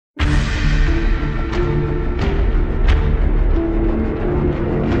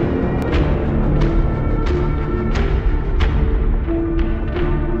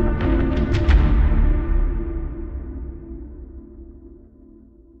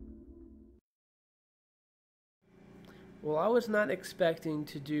Well, I was not expecting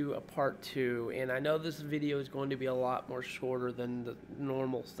to do a part two, and I know this video is going to be a lot more shorter than the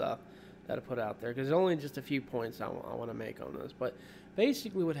normal stuff that I put out there because there's only just a few points I want to make on this. But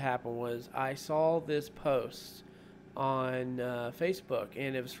basically, what happened was I saw this post on Facebook,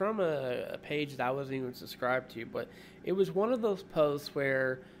 and it was from a page that I wasn't even subscribed to, but it was one of those posts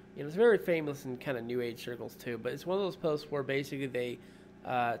where it's very famous in kind of new age circles too. But it's one of those posts where basically they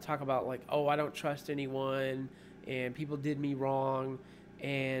talk about like, oh, I don't trust anyone, and people did me wrong,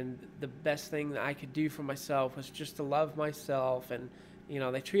 and the best thing that I could do for myself was just to love myself, and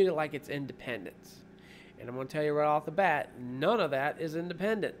they treat it like it's independence. And I'm going to tell you right off the bat, none of that is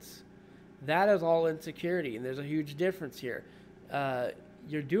independence. That is all insecurity, and there's a huge difference here.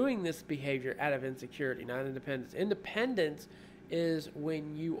 You're doing this behavior out of insecurity, not independence. Independence is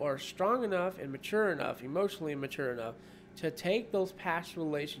when you are strong enough and mature enough, emotionally mature enough, to take those past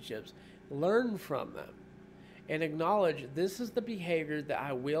relationships, learn from them, and acknowledge this is the behavior that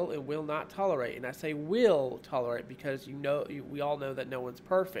I will and will not tolerate. And I say will tolerate because we all know that no one's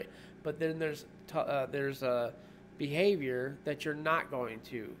perfect. But then there's a behavior that you're not going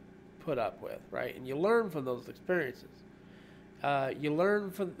to put up with, right? And you learn from those experiences. You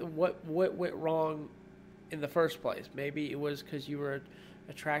learn from what went wrong in the first place. Maybe it was because you were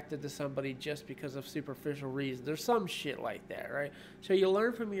attracted to somebody just because of superficial reasons. There's some shit like that, right? So you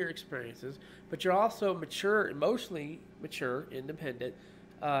learn from your experiences, but you're also mature, emotionally mature, independent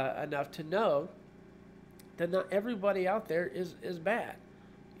enough to know that not everybody out there is bad,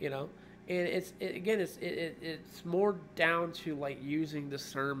 And it's more down to like using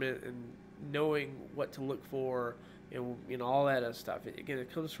discernment and knowing what to look for and all that other stuff.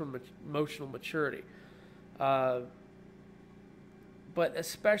 It comes from emotional maturity. But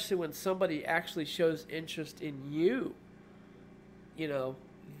especially when somebody actually shows interest in you,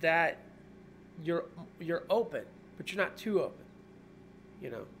 that you're open, but you're not too open.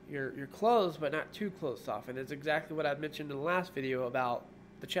 You're closed, but not too closed off. And it's exactly what I mentioned in the last video about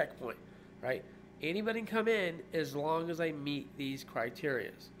the checkpoint, right? Anybody can come in as long as they meet these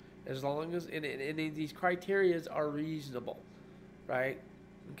criteria, as long as and these criteria are reasonable, right?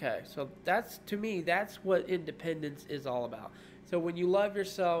 Okay, so to me, that's what independence is all about. So when you love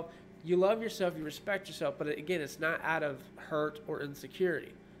yourself, you respect yourself, but again, it's not out of hurt or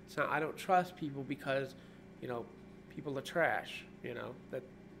insecurity. It's not, I don't trust people because, people are trash,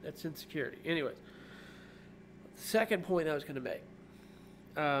 that's insecurity. Anyways, second point I was going to make.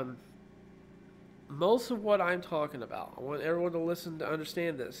 Most of what I'm talking about, I want everyone to listen to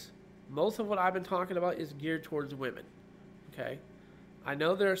understand this. Most of what I've been talking about is geared towards women, okay? I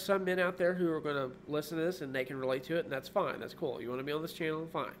know there are some men out there who are going to listen to this and they can relate to it, and that's fine. That's cool. You want to be on this channel,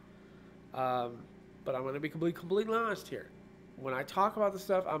 fine. But I'm going to be completely honest here. When I talk about this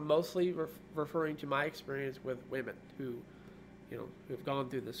stuff, I'm mostly referring to my experience with women who have gone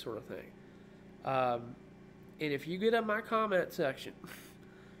through this sort of thing. And if you get in my comment section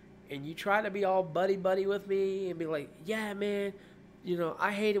and you try to be all buddy-buddy with me and be like, yeah, man,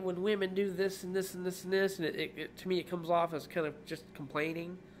 I hate it when women do this and this and this and this, and it to me it comes off as kind of just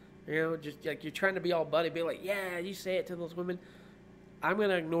complaining, just like you're trying to be all buddy, be like, yeah, you say it to those women. I'm going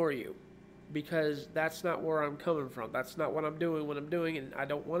to ignore you because that's not where I'm coming from. That's not what I'm doing when I'm doing it, and I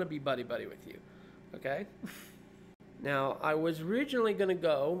don't want to be buddy-buddy with you, okay? Now, I was originally going to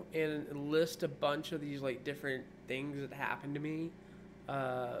go and list a bunch of these like different things that happened to me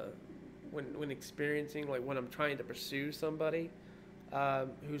when experiencing, like when I'm trying to pursue somebody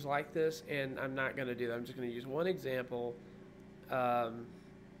who's like this, and I'm not going to do that. I'm just going to use one example.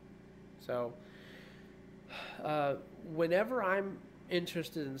 Whenever I'm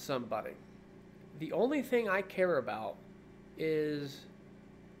interested in somebody, the only thing I care about is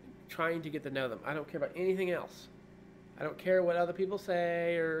trying to get to know them. I don't care about anything else. I don't care what other people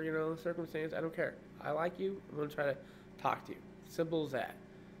say or, the circumstance. I don't care. I like you. I'm going to try to talk to you. Simple as that.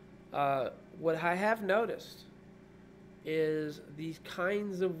 What I have noticed is these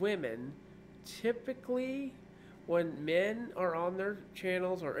kinds of women, typically when men are on their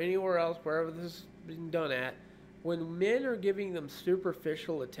channels or anywhere else, wherever this is being done at, when men are giving them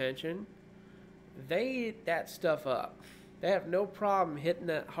superficial attention, they eat that stuff up. They have no problem hitting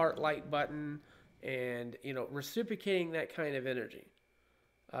that heart like button and, reciprocating that kind of energy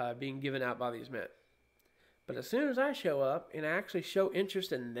being given out by these men. But as soon as I show up and I actually show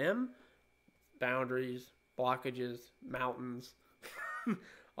interest in them, boundaries, blockages, mountains,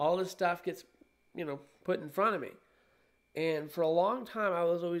 all this stuff gets, put in front of me. And for a long time, I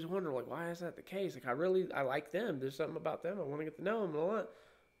was always wondering, like, why is that the case? Like, I like them. There's something about them. I want to get to know them and all that.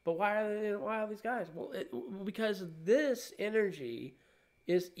 But why are these guys? Well, because this energy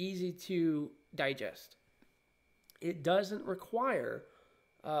is easy to digest. it doesn't require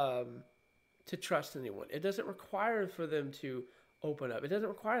to trust anyone. It doesn't require for them to open up. It doesn't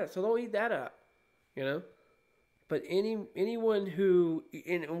require that. So they'll eat that up, you know. But anyone who,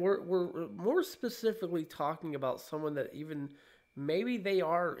 and we're more specifically talking about someone that even maybe they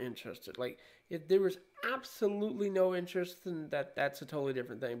are interested. Like if there was absolutely no interest, then that's a totally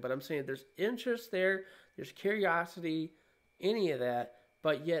different thing. But I'm saying there's interest there, there's curiosity, any of that,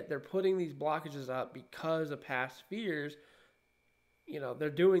 but yet they're putting these blockages up because of past fears. You know, they're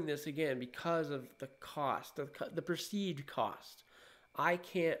doing this again because of the cost, the perceived cost. I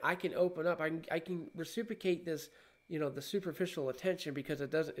can open up. I can reciprocate this, you know, the superficial attention because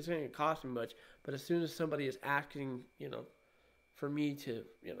it's not going to cost me much. But as soon as somebody is asking, you know, for me to,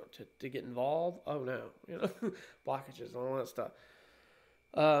 you know, to get involved, oh no, you know, blockages and all that stuff.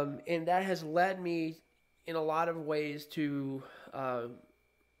 And that has led me in a lot of ways to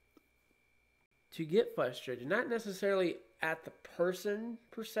get frustrated. Not necessarily at the person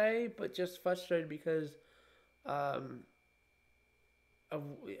per se, but just frustrated because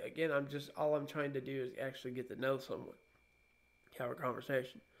again, all I'm trying to do is actually get to know someone, have a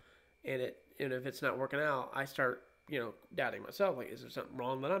conversation, and if it's not working out, I start, you know, doubting myself. Like, is there something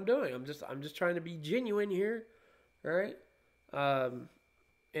wrong that I'm doing? I'm just trying to be genuine here, all right?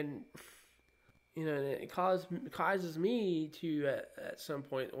 And you know, and it causes me to at some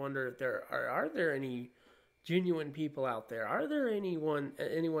point wonder if are there any genuine people out there? Are there anyone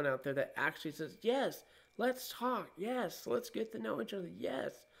out there that actually says, yes, let's talk. Yes, let's get to know each other.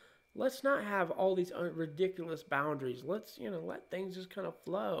 Yes, let's not have all these ridiculous boundaries. Let's, you know, let things just kind of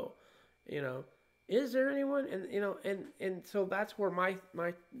flow. You know, is there anyone? And you know, and so that's where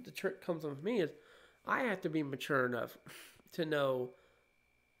the trick comes with me is I have to be mature enough to know,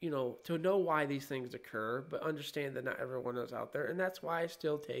 you know, to know why these things occur, but understand that not everyone is out there, and that's why I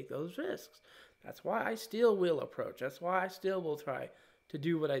still take those risks. That's why I still will approach. That's why I still will try to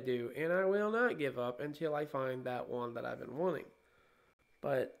do what I do, and I will not give up until I find that one that I've been wanting.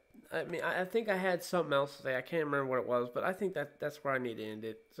 But I mean, I think I had something else to say. I can't remember what it was, but I think that's where I need to end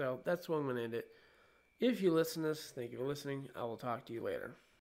it. So that's where I'm going to end it. If you listen to this, thank you for listening. I will talk to you later.